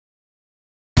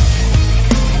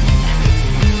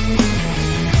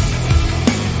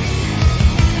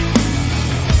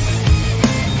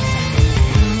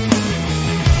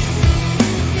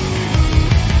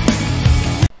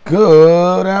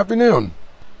Good afternoon.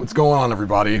 What's going on,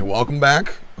 everybody? Welcome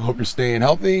back. I hope you're staying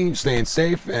healthy, staying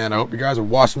safe, and I hope you guys are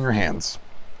washing your hands.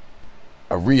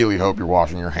 I really hope you're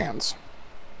washing your hands.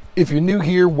 If you're new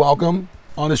here, welcome.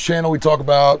 On this channel, we talk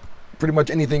about pretty much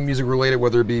anything music related,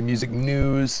 whether it be music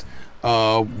news,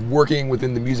 working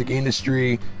within the music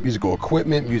industry, musical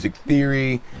equipment, music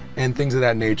theory, and things of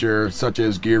that nature, such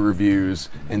as gear reviews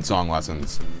and song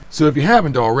lessons. So if you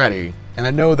haven't already, and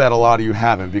I know that a lot of you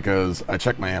haven't because I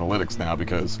check my analytics now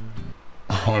because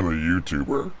I'm a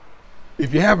YouTuber.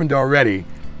 If you haven't already,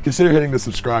 consider hitting the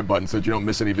subscribe button so that you don't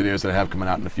miss any videos that I have coming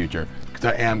out in the future, because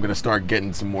I am going to start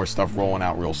getting some more stuff rolling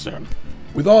out real soon.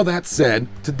 With all that said,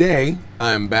 today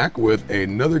I'm back with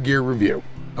another gear review.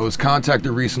 I was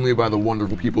contacted recently by the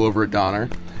wonderful people over at DONNER.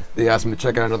 They asked me to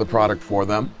check out another product for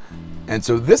them. And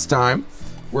so this time,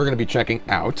 we're going to be checking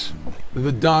out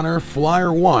the DONNER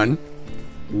FLYER-1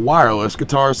 wireless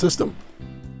guitar system.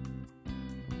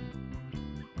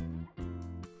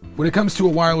 When it comes to a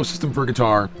wireless system for a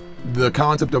guitar, the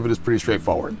concept of it is pretty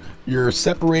straightforward. You're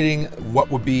separating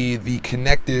what would be the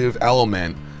connective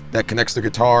element that connects the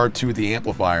guitar to the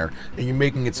amplifier, and you're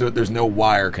making it so that there's no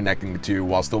wire connecting the two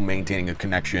while still maintaining a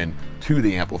connection to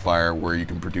the amplifier where you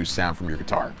can produce sound from your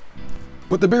guitar.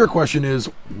 But the bigger question is,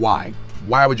 why?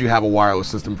 Why would you have a wireless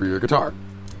system for your guitar?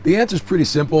 The answer is pretty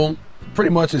simple.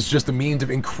 Pretty much it's just a means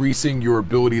of increasing your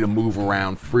ability to move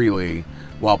around freely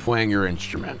while playing your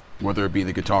instrument, whether it be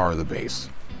the guitar or the bass.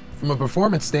 From a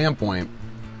performance standpoint,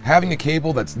 having a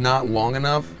cable that's not long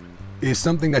enough is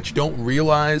something that you don't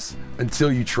realize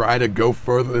until you try to go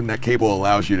further than that cable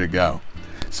allows you to go.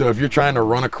 So if you're trying to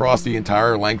run across the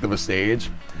entire length of a stage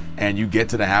and you get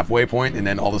to the halfway point and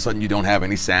then all of a sudden you don't have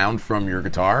any sound from your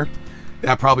guitar,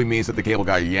 that probably means that the cable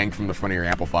got yanked from the front of your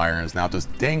amplifier and is now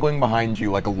just dangling behind you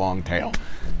like a long tail.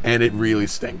 And it really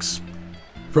stinks.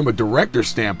 From a director's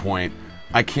standpoint,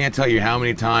 I can't tell you how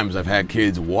many times I've had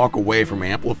kids walk away from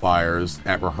amplifiers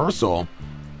at rehearsal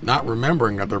not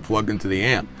remembering that they're plugged into the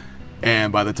amp.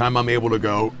 And by the time I'm able to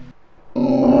go,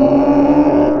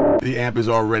 the amp is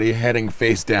already heading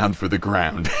face down for the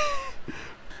ground.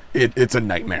 It's a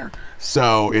nightmare.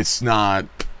 So it's not,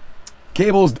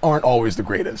 cables aren't always the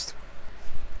greatest.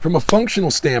 From a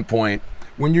functional standpoint,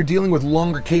 when you're dealing with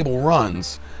longer cable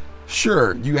runs,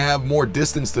 sure, you have more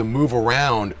distance to move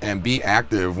around and be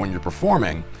active when you're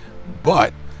performing,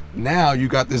 but now you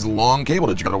got this long cable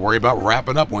that you got to worry about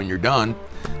wrapping up when you're done,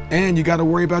 and you got to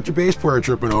worry about your bass player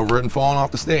tripping over it and falling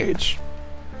off the stage.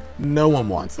 No one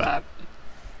wants that.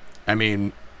 I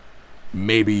mean,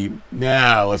 maybe,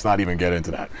 nah, let's not even get into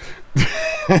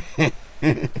that.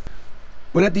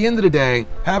 But at the end of the day,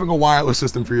 having a wireless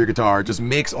system for your guitar just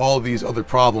makes all of these other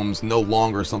problems no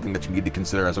longer something that you need to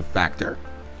consider as a factor.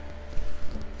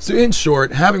 So in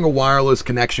short, having a wireless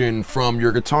connection from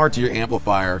your guitar to your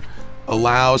amplifier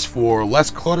allows for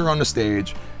less clutter on the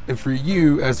stage and for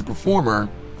you as the performer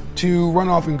to run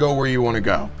off and go where you want to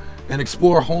go and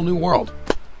explore a whole new world,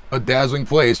 a dazzling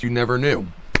place you never knew.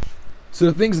 So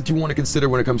the things that you want to consider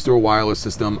when it comes to a wireless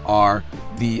system are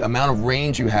the amount of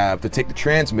range you have to take the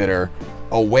transmitter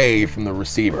away from the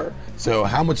receiver. So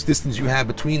how much distance you have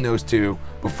between those two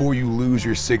before you lose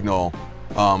your signal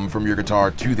from your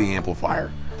guitar to the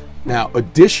amplifier. Now,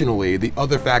 additionally, the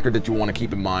other factor that you want to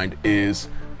keep in mind is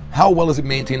how well does it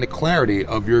maintain the clarity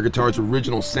of your guitar's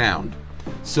original sound?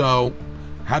 So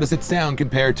how does it sound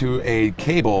compared to a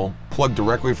cable plugged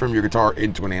directly from your guitar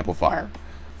into an amplifier?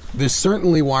 There's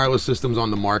certainly wireless systems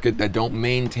on the market that don't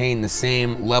maintain the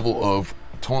same level of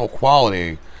tonal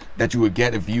quality that you would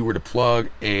get if you were to plug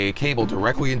a cable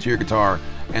directly into your guitar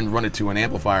and run it to an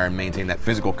amplifier and maintain that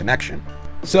physical connection.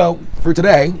 So for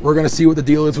today, we're going to see what the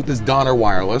deal is with this DONNER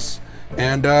wireless.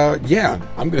 And yeah,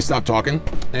 I'm going to stop talking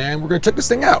and we're going to check this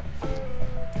thing out.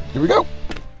 Here we go.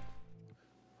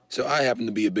 So I happen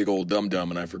to be a big old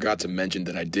dum-dum, and I forgot to mention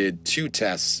that I did 2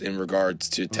 tests in regards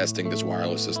to testing this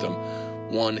wireless system.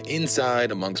 One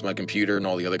inside amongst my computer and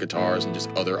all the other guitars and just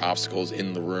other obstacles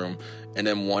in the room, and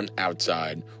then one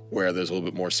outside where there's a little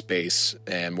bit more space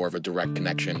and more of a direct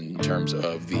connection in terms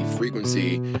of the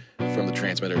frequency from the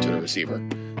transmitter to the receiver.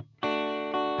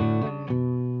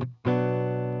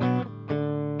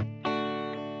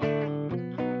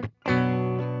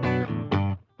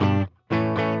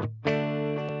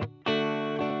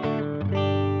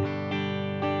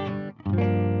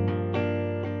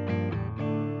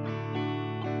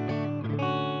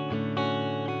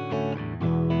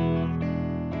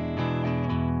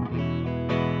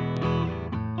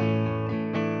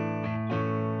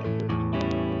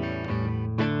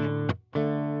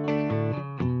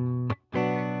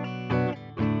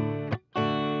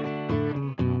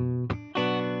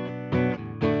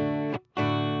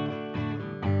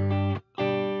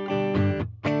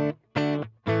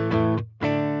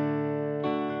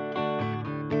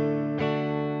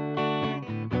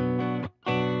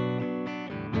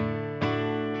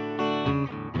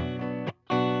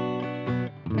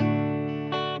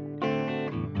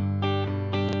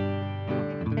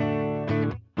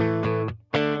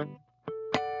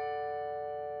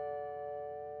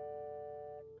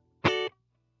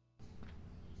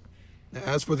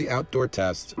 As for the outdoor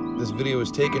test, this video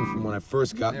was taken from when I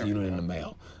first got the unit in the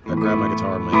mail. I grabbed my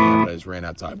guitar in my hand, but I just ran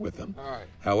outside with them.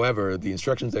 However, the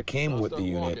instructions that came with the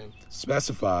unit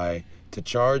specify to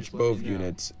charge both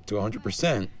units to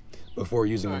 100% before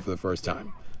using them for the first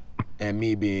time. And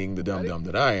me being the dum-dum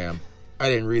that I am, I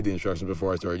didn't read the instructions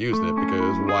before I started using it,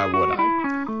 because why would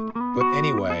I? But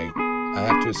anyway, I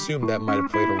have to assume that might have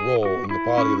played a role in the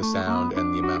quality of the sound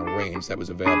and the amount of range that was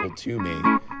available to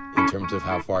me in terms of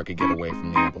how far I could get away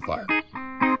from the amplifier.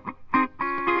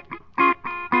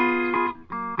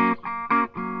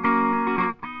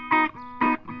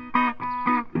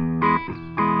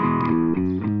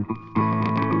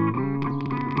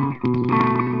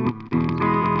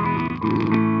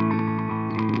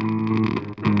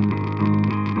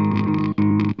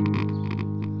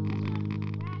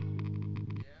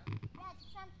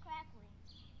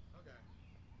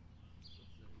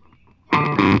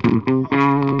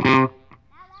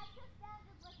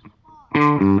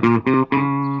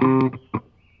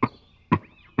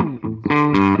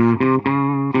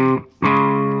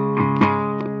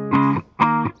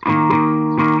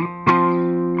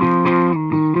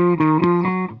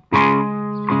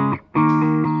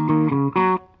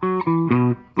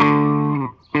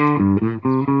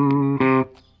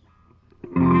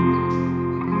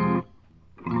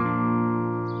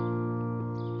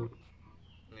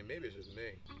 Maybe it's just me.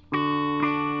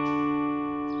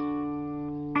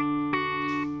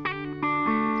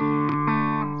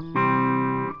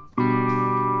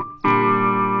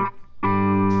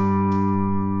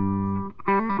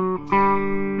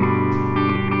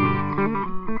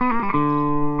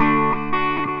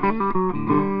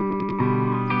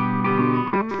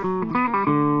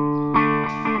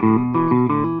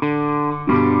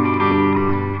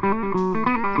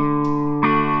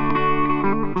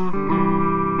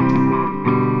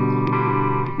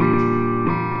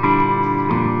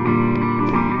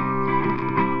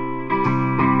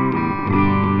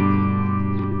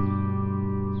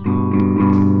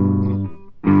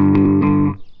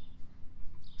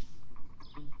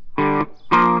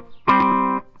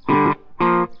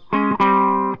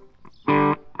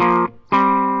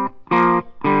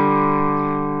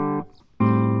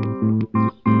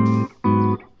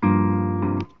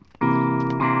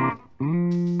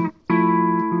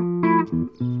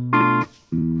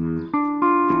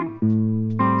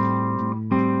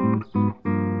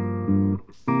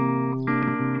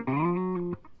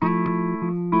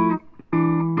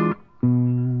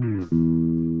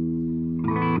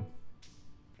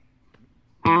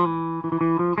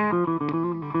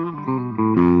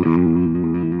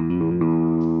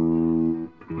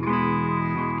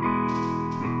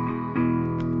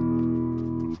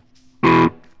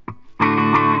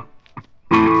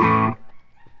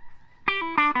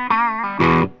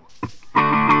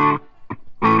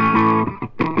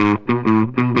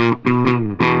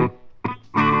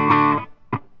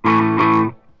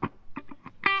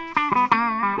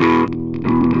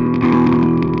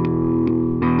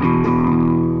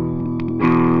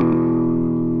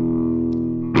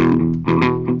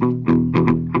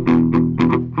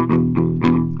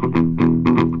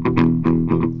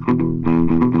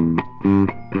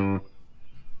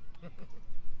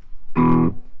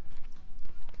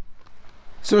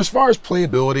 So as far as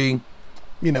playability,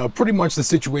 you know, pretty much the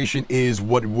situation is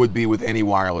what it would be with any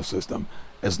wireless system.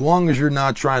 As long as you're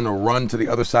not trying to run to the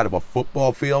other side of a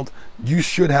football field, you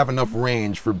should have enough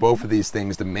range for both of these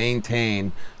things to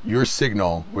maintain your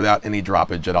signal without any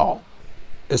droppage at all.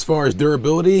 As far as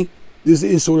durability, this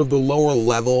is sort of the lower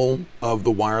level of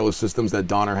the wireless systems that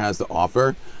Donner has to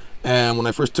offer. And when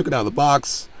I first took it out of the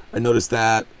box, I noticed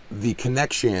that the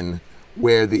connection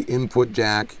where the input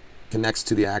jack connects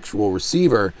to the actual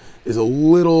receiver is a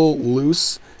little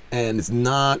loose, and it's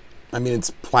not, I mean,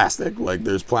 it's plastic, like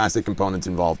there's plastic components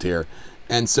involved here.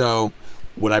 And so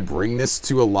would I bring this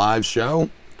to a live show?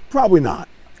 Probably not.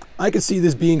 I could see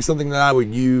this being something that I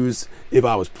would use if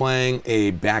I was playing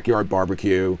a backyard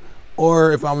barbecue,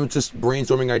 or if I'm just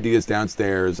brainstorming ideas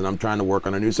downstairs and I'm trying to work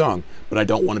on a new song, but I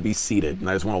don't want to be seated and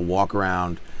I just want to walk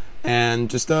around and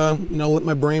just you know, let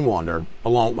my brain wander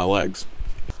along with my legs.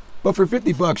 But for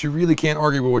 50 bucks, you really can't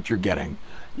argue with what you're getting.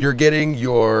 You're getting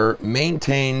your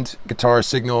maintained guitar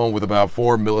signal with about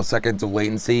 4 milliseconds of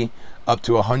latency up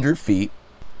to 100 feet.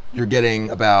 You're getting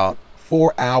about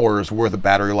 4 hours worth of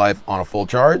battery life on a full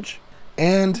charge,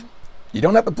 and you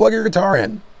don't have to plug your guitar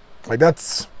in. Like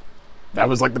that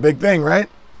was like the big thing, right?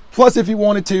 Plus, if you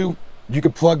wanted to, you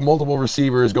could plug multiple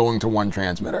receivers going to one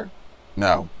transmitter.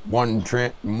 No,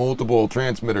 multiple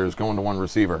transmitters going to one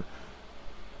receiver.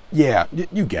 Yeah,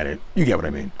 you get it. You get what I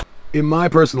mean. In my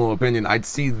personal opinion, I'd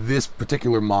see this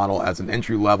particular model as an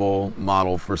entry-level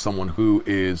model for someone who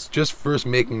is just first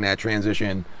making that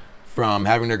transition from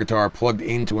having their guitar plugged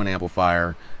into an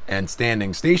amplifier and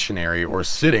standing stationary or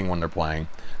sitting when they're playing,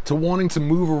 to wanting to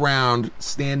move around,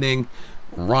 standing,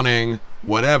 running,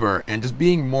 whatever, and just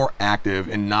being more active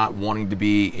and not wanting to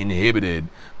be inhibited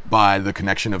by the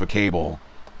connection of a cable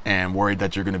and worried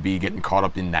that you're going to be getting caught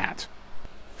up in that.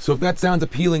 So if that sounds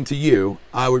appealing to you,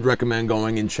 I would recommend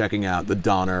going and checking out the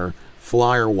Donner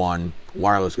FLYER-1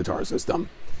 wireless guitar system.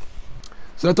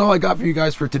 So that's all I got for you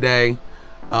guys for today.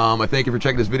 I thank you for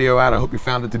checking this video out. I hope you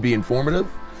found it to be informative.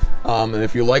 And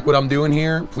if you like what I'm doing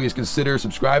here, please consider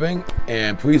subscribing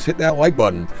and please hit that like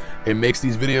button. It makes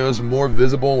these videos more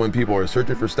visible when people are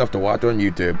searching for stuff to watch on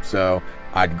YouTube. So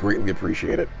I'd greatly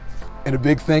appreciate it. And a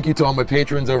big thank you to all my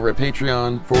patrons over at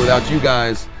Patreon. For without you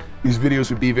guys, these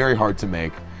videos would be very hard to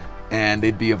make and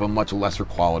they'd be of a much lesser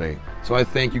quality. So I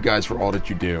thank you guys for all that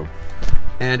you do.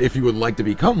 And if you would like to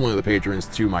become one of the patrons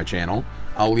to my channel,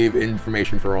 I'll leave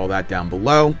information for all that down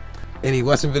below. Any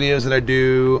lesson videos that I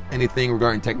do, anything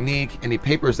regarding technique, any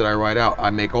papers that I write out, I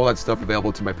make all that stuff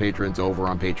available to my patrons over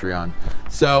on Patreon.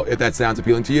 So if that sounds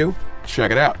appealing to you, check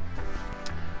it out.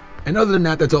 And other than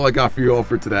that, that's all I got for you all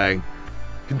for today.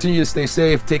 Continue to stay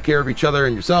safe, take care of each other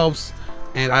and yourselves,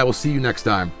 and I will see you next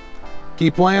time.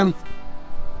 Keep playing.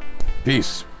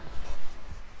 Peace.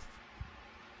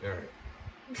 All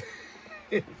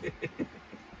right.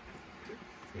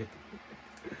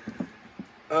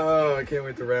 Oh, I can't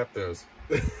wait to wrap those.